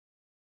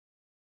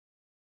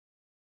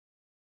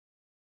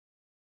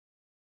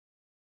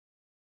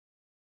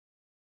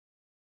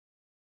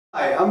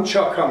Hi, I'm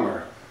Chuck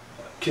Hummer,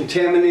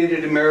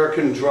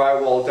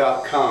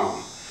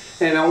 ContaminatedAmericanDrywall.com,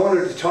 and I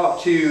wanted to talk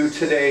to you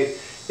today.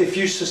 If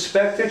you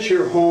suspect that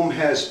your home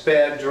has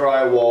bad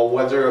drywall,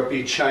 whether it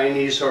be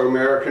Chinese or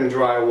American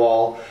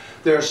drywall,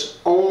 there's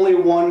only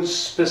one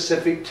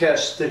specific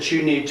test that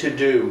you need to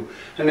do,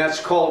 and that's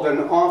called an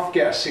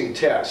off-gassing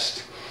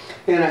test.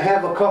 And I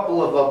have a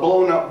couple of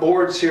blown up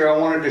boards here. I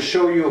wanted to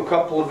show you a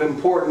couple of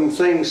important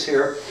things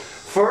here.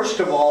 First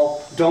of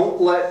all, don't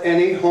let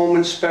any home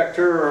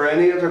inspector or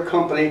any other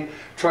company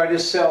try to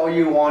sell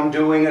you on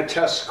doing a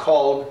test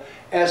called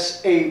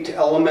S8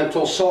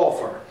 elemental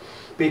sulfur,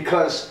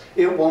 because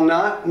it will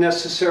not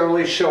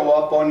necessarily show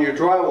up on your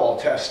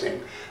drywall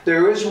testing.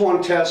 There is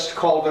one test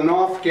called an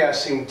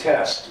off-gassing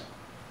test.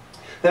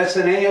 That's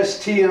an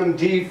ASTM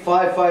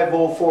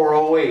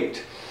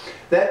D550408.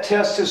 That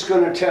test is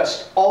going to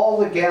test all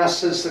the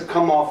gases that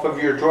come off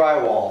of your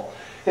drywall.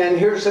 And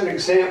here's an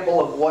example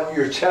of what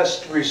your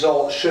test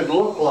results should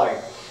look like.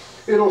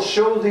 It'll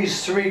show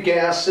these three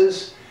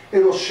gases,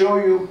 it'll show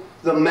you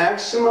the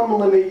maximum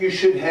limit you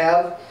should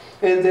have,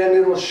 and then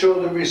it'll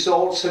show the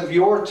results of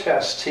your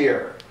test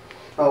here.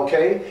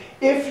 Okay?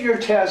 If your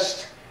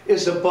test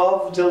is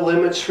above the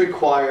limits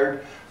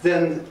required,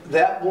 then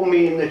that will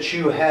mean that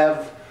you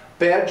have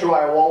bad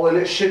drywall, and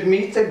it should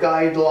meet the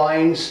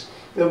guidelines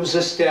that was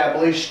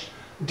established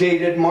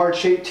dated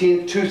March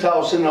 18,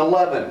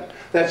 2011.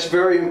 That's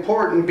very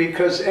important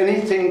because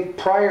anything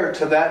prior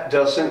to that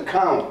doesn't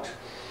count.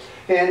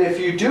 And if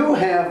you do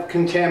have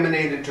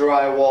contaminated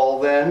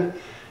drywall, then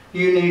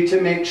you need to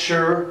make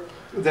sure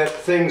that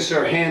things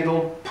are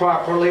handled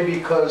properly,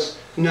 because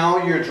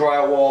now your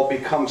drywall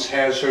becomes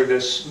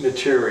hazardous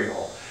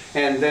material.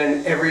 And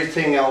then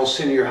everything else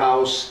in your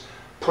house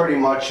pretty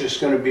much is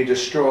going to be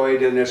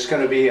destroyed, and it's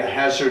going to be a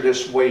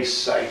hazardous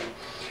waste site.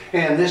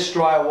 And this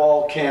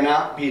drywall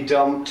cannot be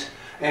dumped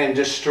and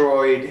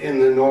destroyed in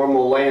the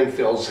normal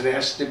landfills. It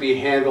has to be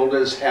handled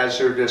as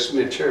hazardous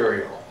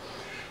material.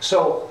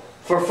 So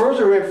for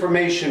further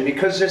information,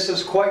 because this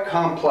is quite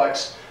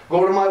complex,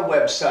 go to my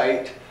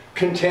website,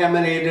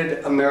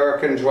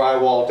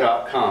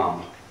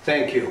 ContaminatedAmericanDrywall.com.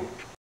 Thank you.